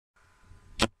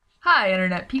Hi,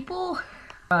 internet people!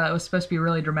 It was supposed to be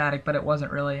really dramatic, but it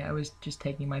wasn't really. I was just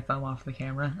taking my thumb off the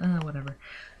camera. Whatever.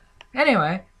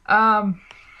 Anyway,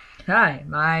 hi,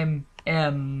 I'm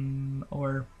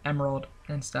or Emerald,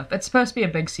 and stuff. It's supposed to be a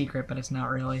big secret, but it's not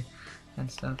really,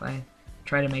 and stuff. I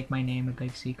try to make my name a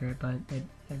big secret, but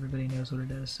everybody knows what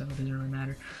it is, so it doesn't really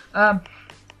matter.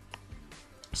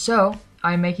 So,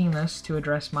 I'm making this to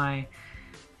address my,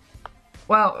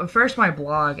 well, first my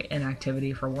blog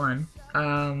inactivity for one.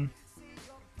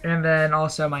 And then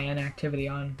also my inactivity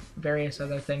on various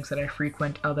other things that I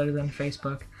frequent other than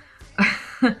Facebook.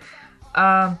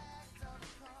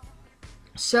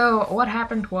 So what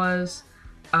happened was,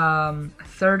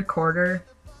 third quarter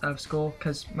of school,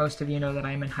 because most of you know that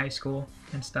I'm in high school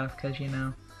and stuff, because, you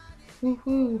know,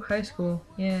 woohoo, high school,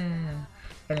 yeah.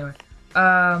 Anyway,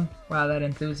 wow, that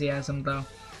enthusiasm, though.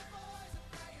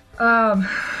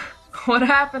 What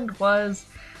happened was,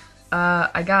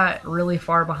 I got really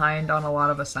far behind on a lot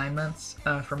of assignments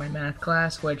for my math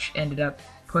class, which ended up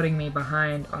putting me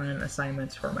behind on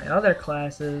assignments for my other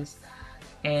classes,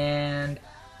 and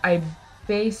I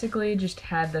basically just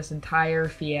had this entire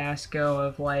fiasco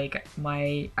of like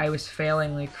I was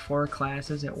failing like 4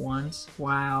 classes at once.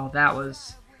 Wow, that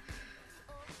was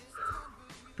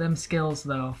them skills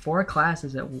though. 4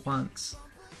 classes at once.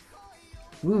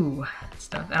 Woo,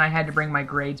 stuff. And I had to bring my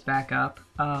grades back up.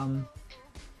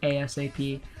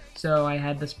 ASAP. So I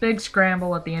had this big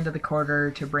scramble at the end of the quarter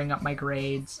to bring up my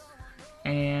grades,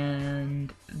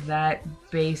 and that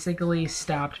basically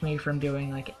stopped me from doing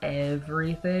like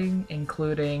everything,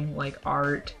 including like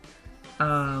art,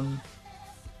 blogs,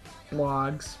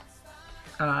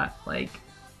 like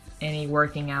any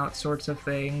working out sorts of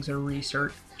things or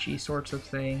researchy sorts of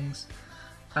things,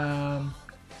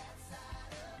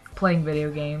 playing video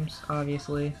games,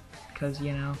 obviously, because,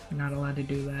 you know, I'm not allowed to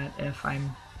do that if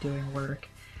I'm doing work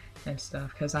and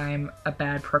stuff, because I'm a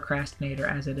bad procrastinator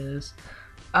as it is.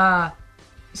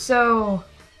 So,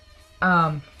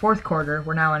 fourth quarter,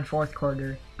 we're now in fourth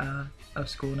quarter, of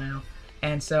school now,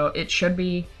 and so it should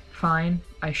be fine.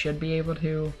 I should be able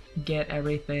to get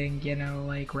everything, you know,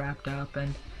 like, wrapped up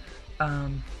and,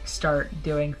 start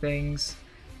doing things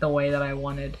the way that I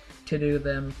wanted to do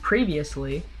them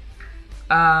previously.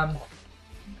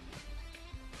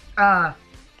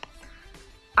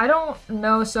 I don't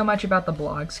know so much about the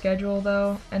blog schedule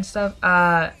though and stuff.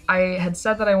 I had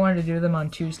said that I wanted to do them on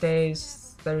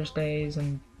Tuesdays, Thursdays,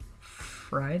 and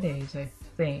Fridays, I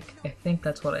think. I think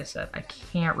that's what I said. I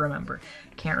can't remember.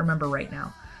 Can't remember right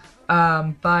now.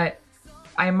 But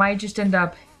I might just end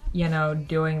up, you know,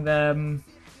 doing them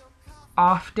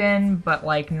often, but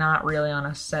like not really on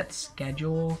a set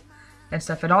schedule and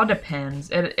stuff. It all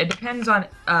depends. It depends on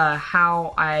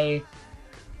how I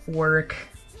work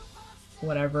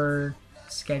whatever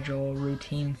schedule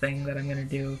routine thing that I'm gonna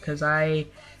do, because I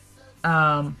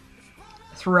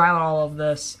throughout all of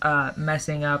this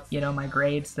messing up, you know, my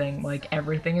grades thing, like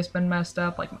everything has been messed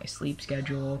up, like my sleep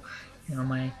schedule, you know,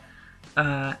 my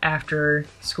after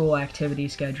school activity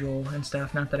schedule and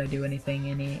stuff. Not that I do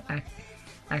any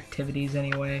activities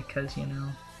anyway, because, you know,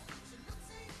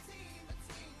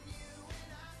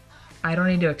 I don't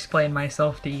need to explain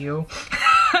myself to you.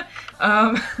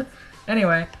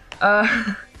 Anyway,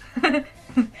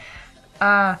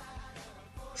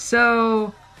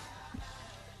 so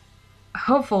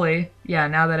hopefully, yeah,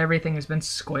 now that everything has been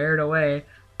squared away,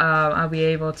 I'll be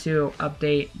able to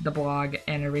update the blog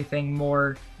and everything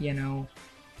more, you know,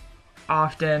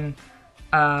 often,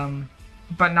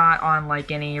 but not on like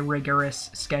any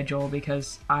rigorous schedule,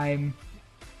 because I'm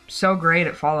so great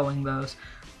at following those.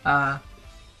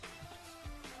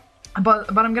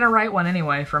 But I'm gonna write one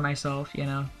anyway for myself, you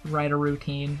know, write a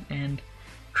routine and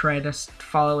try to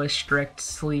follow a strict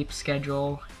sleep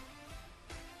schedule.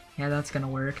 Yeah, that's gonna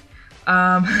work.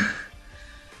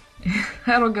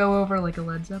 That'll go over like a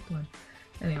Led Zeppelin.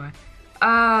 Anyway,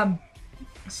 I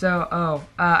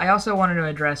also wanted to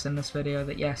address in this video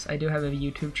that yes, I do have a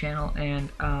YouTube channel, and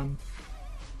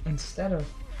instead of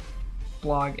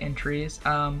blog entries,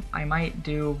 I might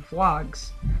do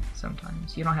vlogs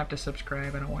sometimes. You don't have to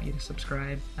subscribe. I don't want you to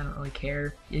subscribe. I don't really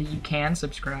care. You can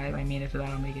subscribe. I mean, if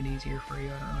that'll make it easier for you,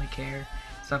 I don't really care.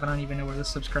 Stuff, I don't even know where the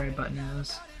subscribe button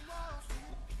is.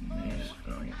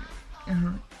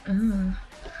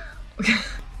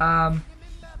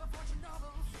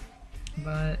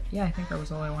 But yeah, I think that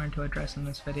was all I wanted to address in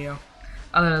this video.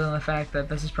 Other than the fact that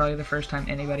this is probably the first time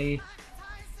anybody,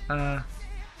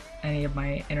 any of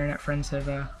my internet friends have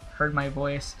heard my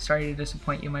voice. Sorry to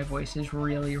disappoint you, my voice is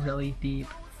really, really deep.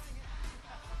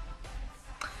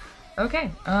 Okay,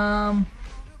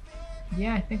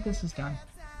 yeah, I think this is done.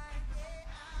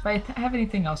 If I have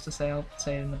anything else to say, I'll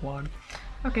say it in the blog.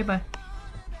 Okay, bye.